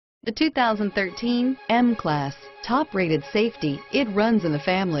The 2013 M-Class. Top-rated safety, it runs in the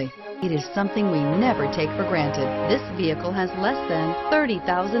family. It is something we never take for granted. This vehicle has less than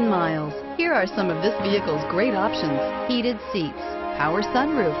 30,000 miles. Here are some of this vehicle's great options: heated seats, power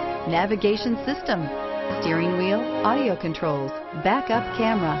sunroof, navigation system, steering wheel audio controls, backup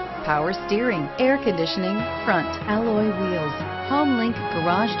camera, power steering, air conditioning, front alloy wheels, HomeLink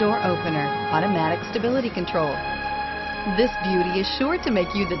garage door opener, automatic stability control. This beauty is sure to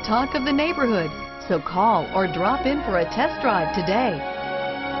make you the talk of the neighborhood. So call or drop in for a test drive today.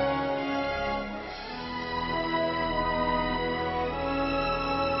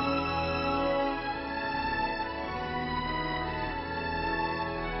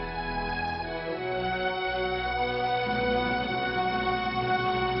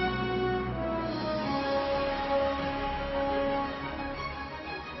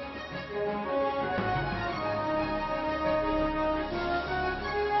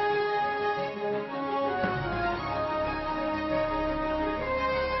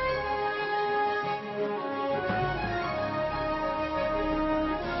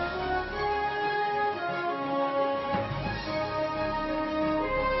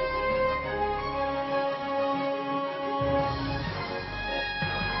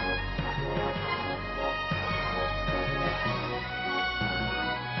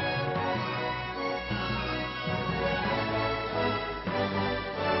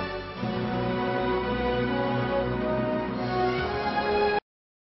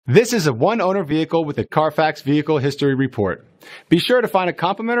 This is a one-owner vehicle with a Carfax Vehicle History Report. Be sure to find a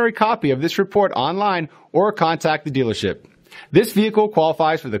complimentary copy of this report online or contact the dealership. This vehicle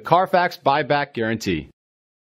qualifies for the Carfax Buyback Guarantee.